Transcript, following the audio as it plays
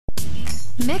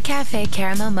McCafe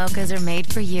caramel mochas are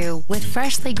made for you with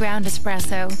freshly ground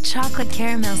espresso, chocolate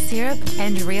caramel syrup,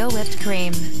 and real whipped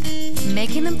cream,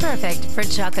 making them perfect for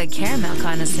chocolate caramel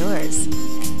connoisseurs.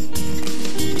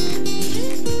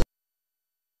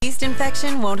 Yeast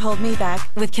infection won't hold me back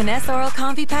with Caresse Oral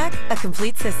Combi-Pak, a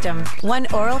complete system. One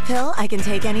oral pill I can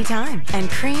take anytime, and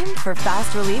cream for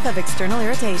fast relief of external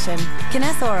irritation.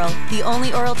 Caresse Oral, the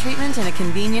only oral treatment in a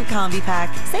convenient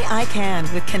Combi-Pak. Say I can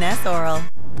with Caresse Oral.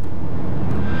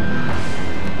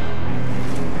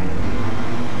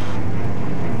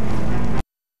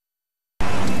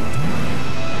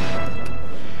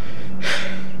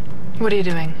 What are you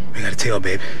doing? I got a tail,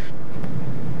 babe.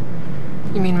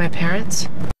 You mean my parents?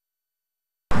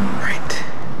 Right.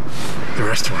 The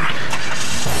restaurant.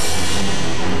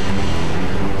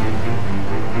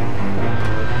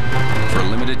 For a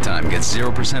limited time, get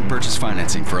 0% purchase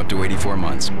financing for up to 84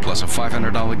 months, plus a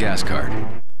 $500 gas card.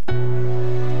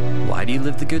 Why do you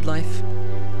live the good life?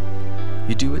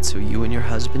 You do it so you and your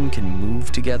husband can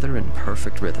move together in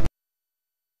perfect rhythm.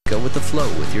 Go with the flow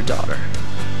with your daughter.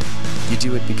 You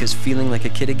do it because feeling like a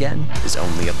kid again is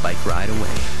only a bike ride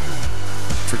away.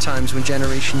 For times when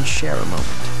generations share a moment.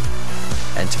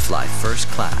 And to fly first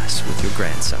class with your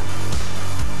grandson.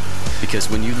 Because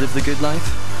when you live the good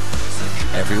life,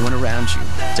 everyone around you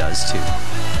does too.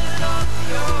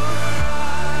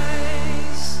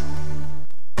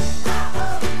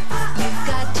 You've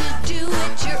got to do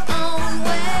it your own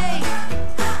way.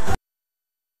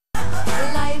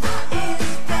 Life is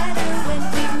better when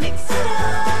we mix it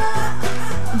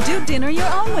up. Do dinner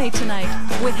your own way tonight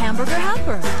with Hamburger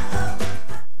Helper.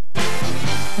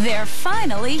 They're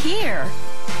finally here.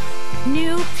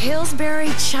 New Pillsbury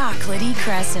Chocolate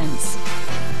Crescents.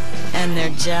 And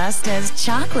they're just as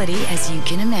chocolatey as you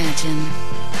can imagine.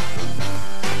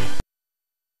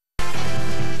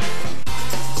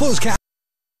 Closed caption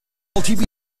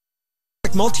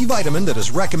multivitamin that is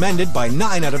recommended by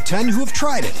 9 out of 10 who have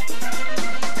tried it.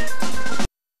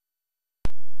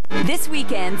 This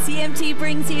weekend, CMT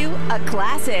brings you a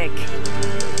classic.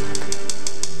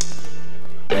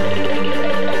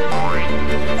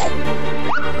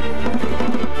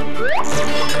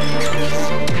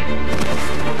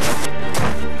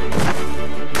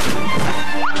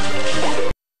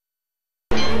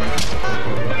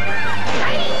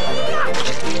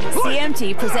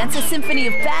 CMT presents a symphony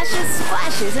of bashes,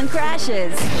 splashes, and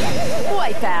crashes.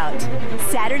 Wipeout.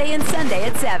 Saturday and Sunday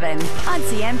at 7 on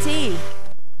CMT.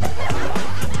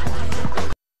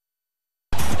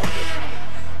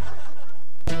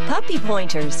 Puppy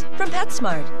pointers from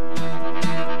PetSmart.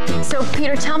 So,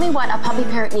 Peter, tell me what a puppy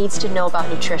parent needs to know about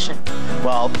nutrition.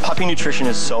 Well, puppy nutrition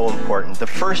is so important. The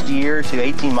first year to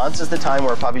 18 months is the time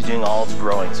where a puppy's doing all its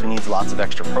growing, so it needs lots of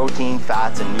extra protein,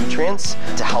 fats, and nutrients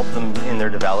to help them in their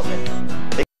development.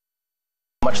 They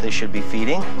how much they should be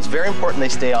feeding. It's very important they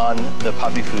stay on the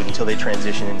puppy food until they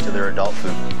transition into their adult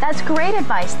food. That's great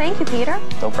advice. Thank you, Peter.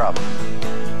 No problem.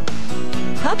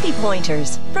 Puppy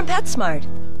pointers from PetSmart.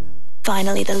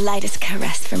 Finally, the lightest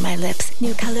caress for my lips.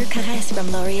 New color Caresse from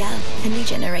L'Oreal. A new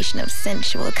generation of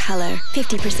sensual color.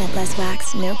 50% less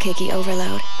wax, no cakey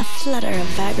overload. A flutter of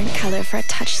vibrant color for a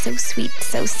touch so sweet,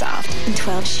 so soft. In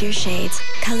 12 sheer shades.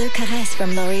 Color Caresse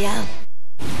from L'Oreal.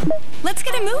 Let's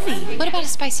get a movie. What about a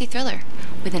spicy thriller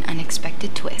with an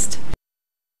unexpected twist?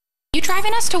 You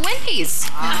driving us to Wendy's?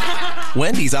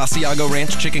 Wendy's Asiago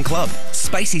Ranch Chicken Club.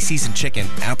 Spicy seasoned chicken,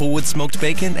 applewood smoked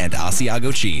bacon, and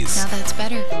Asiago cheese. Now that's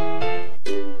better.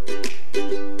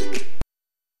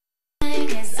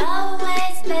 It's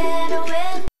always better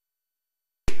with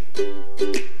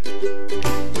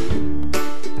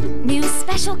New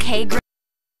special K Granola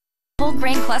whole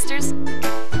grain clusters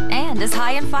and is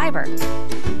high in fiber.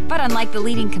 But unlike the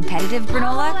leading competitive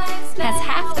granola, has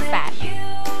half the fat.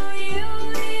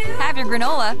 Have your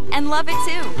granola and love it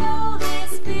too.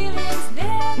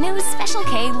 New Special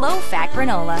K low-fat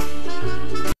granola.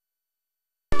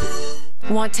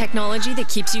 Want technology that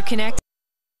keeps you connected?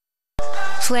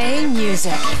 Play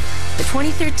music. The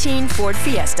 2013 Ford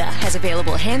Fiesta has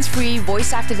available hands-free,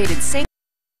 voice-activated sing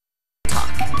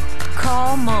talk.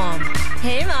 Call Mom.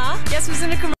 Hey, Ma. Guess who's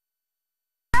in a commercial?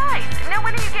 Nice. Now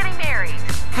when are you getting married?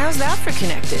 How's that for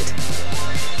connected?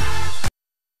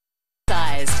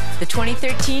 The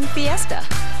 2013 Fiesta.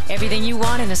 Everything you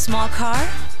want in a small car,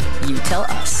 you tell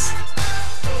us.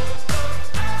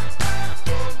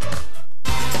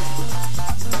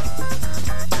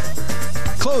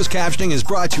 Closed captioning is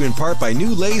brought to you in part by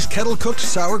new Lay's Kettle-Cooked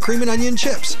sour cream and onion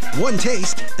chips. One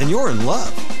taste, and you're in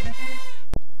love.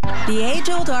 The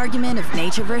age-old argument of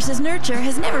nature versus nurture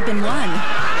has never been won.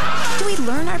 Do we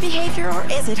learn our behavior, or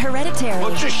is it hereditary?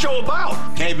 What's this show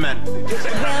about? Cavemen. Well, Jim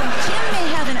may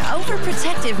have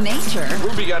active nature.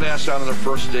 Ruby got asked out on her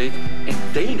first date,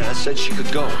 and Dana said she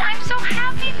could go. I'm so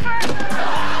happy for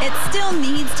her. It still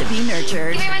needs to be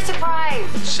nurtured. Give me my surprise.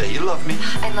 Say you love me.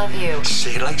 I love you.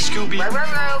 Say it like Scooby. Row, row,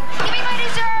 row. Give me my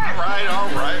dessert. All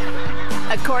right.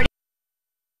 According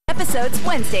to episodes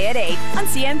Wednesday at 8 on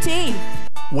CMT.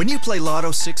 When you play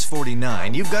Lotto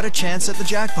 649, you've got a chance at the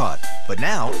jackpot. But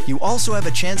now, you also have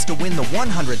a chance to win the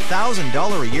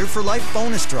 $100,000 a year for life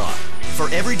bonus draw. For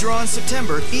every draw in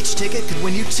September, each ticket could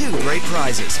win you 2 great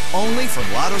prizes, only from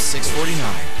Lotto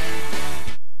 649.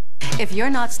 If you're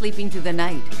not sleeping through the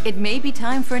night, it may be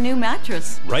time for a new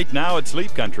mattress. Right now at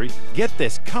Sleep Country, get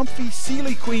this comfy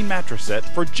Sealy Queen mattress set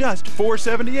for just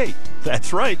 $478.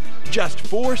 That's right, just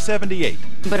 $478.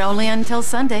 But only until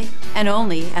Sunday, and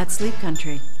only at Sleep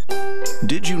Country.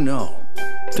 Did you know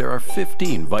there are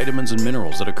 15 vitamins and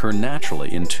minerals that occur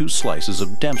naturally in 2 slices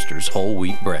of Dempster's whole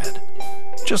wheat bread?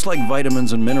 Just like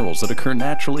vitamins and minerals that occur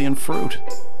naturally in fruit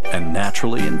and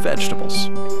naturally in vegetables.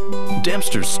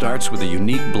 Dempster starts with a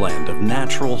unique blend of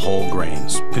natural whole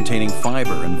grains containing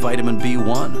fiber and vitamin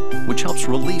B1, which helps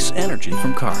release energy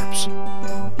from carbs,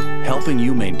 helping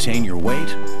you maintain your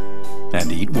weight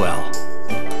and eat well.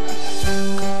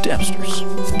 Dempster's,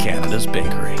 Canada's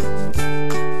bakery.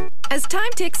 As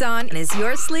time ticks on, and is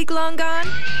your sleek long gone?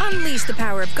 Unleash the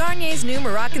power of Garnier's new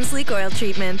Moroccan Sleek Oil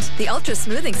Treatment. The ultra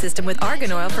smoothing system with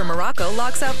argan oil from Morocco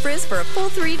locks out frizz for a full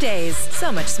 3 days.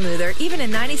 So much smoother, even in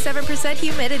 97%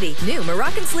 humidity. New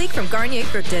Moroccan Sleek from Garnier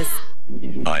Fructis.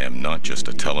 I am not just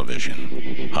a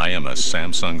television. I am a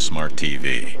Samsung Smart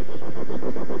TV.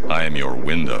 I am your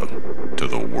window to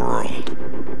the world.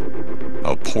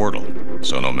 A portal,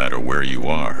 so no matter where you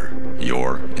are,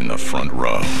 you're in the front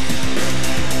row.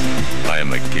 I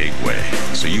am a gateway,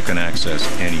 so you can access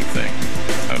anything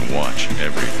and watch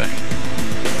everything.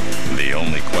 The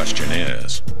only question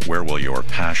is, where will your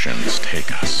passions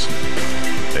take us?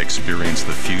 Experience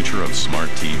the future of smart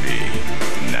TV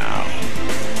now.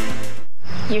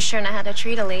 You sure know how to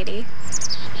treat a lady.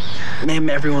 Name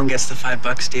everyone gets the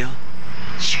 $5 deal.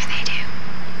 Sure they do.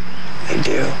 They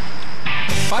do.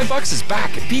 $5 is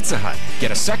back at Pizza Hut.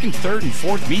 Get a second, third, and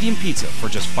fourth medium pizza for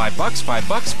just $5, $5,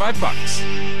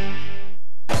 $5.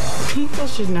 People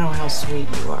should know how sweet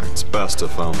you are. It's best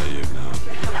if only you know.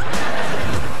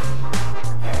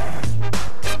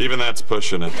 Even that's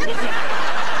pushing it.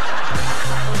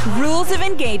 Rules of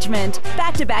Engagement.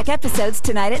 Back-to-back episodes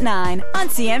tonight at 9 on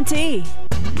CMT.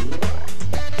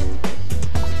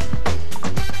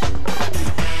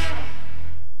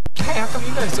 Hey, how come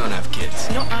you guys don't have kids?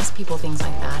 You don't ask people things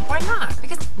like that. Why not?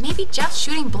 Because maybe Jeff's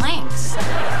shooting blanks.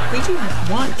 We do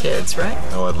want kids, right?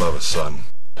 Oh, I'd love a son.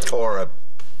 Or a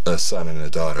son and a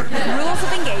daughter. Rules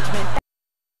of Engagement.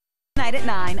 Tonight at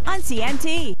 9 on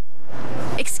CMT.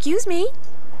 Excuse me?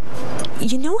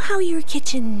 You know how your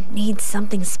kitchen needs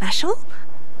something special?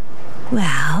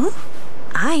 Well,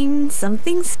 I'm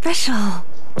something special.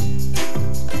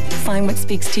 Find what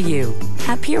speaks to you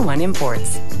at Pier 1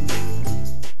 Imports.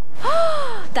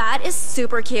 That is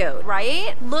super cute,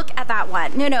 right? Look at that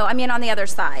one. No, I mean on the other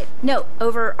side. No,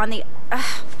 over on the...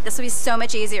 this would be so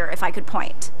much easier if I could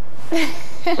point.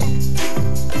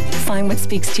 Find what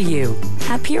speaks to you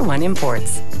at Pier 1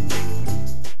 Imports.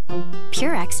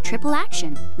 Purex Triple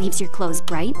Action leaves your clothes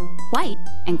bright, white,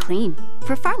 and clean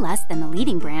for far less than the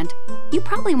leading brand. You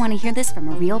probably want to hear this from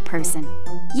a real person.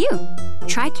 You!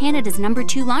 Try Canada's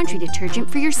 #2 laundry detergent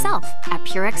for yourself at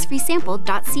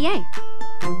purexfreesample.ca.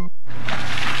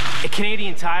 At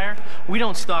Canadian Tire, we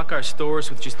don't stock our stores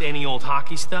with just any old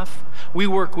hockey stuff. We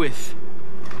work with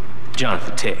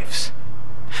Jonathan Taves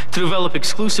to develop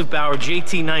exclusive Bauer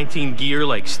JT19 gear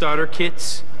like starter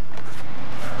kits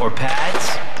or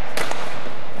pads,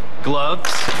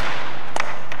 gloves,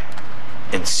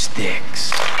 and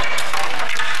sticks.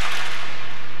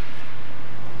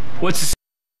 What's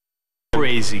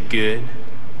crazy good?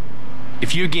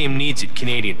 If your game needs it,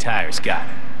 Canadian Tire's got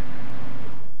it.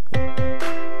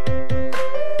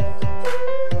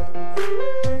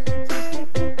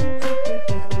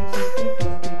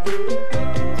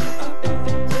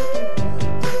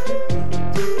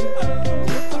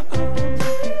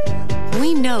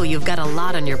 You've got a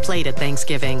lot on your plate at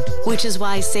Thanksgiving, which is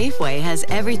why Safeway has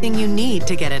everything you need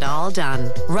to get it all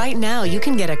done. Right now, you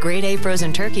can get a grade A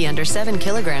frozen turkey under 7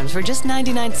 kilograms for just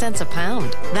 99 cents a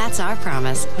pound. That's our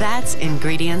promise. That's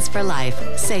ingredients for life.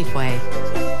 Safeway.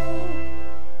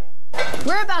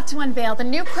 We're about to unveil the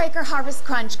new Quaker Harvest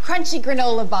Crunch Crunchy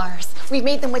Granola Bars. We've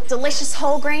made them with delicious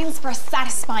whole grains for a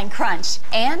satisfying crunch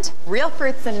and real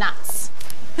fruits and nuts.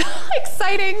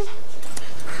 Exciting!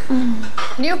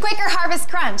 New Quaker Harvest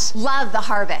Crunch. Love the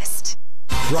harvest.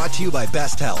 Brought to you by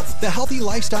Best Health, the healthy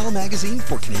lifestyle magazine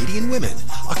for Canadian women.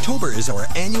 October is our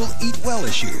annual Eat Well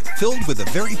issue, filled with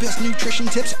the very best nutrition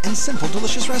tips and simple,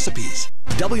 delicious recipes.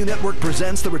 W Network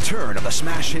presents the return of the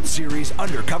smash hit series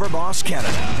Undercover Boss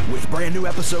Canada, with brand new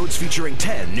episodes featuring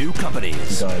 10 new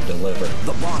companies. Gotta deliver.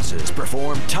 The bosses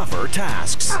perform tougher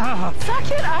tasks.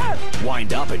 Suck it up!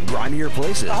 Wind up in grimier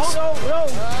places. Oh,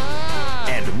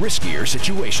 no! And riskier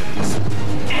situations.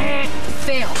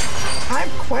 Fail. I'm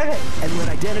quitting. And when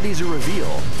identities are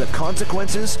revealed, the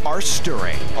consequences are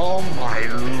stirring. Oh my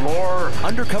lord.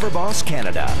 Undercover Boss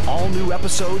Canada. All new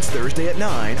episodes Thursday at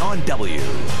 9 on W.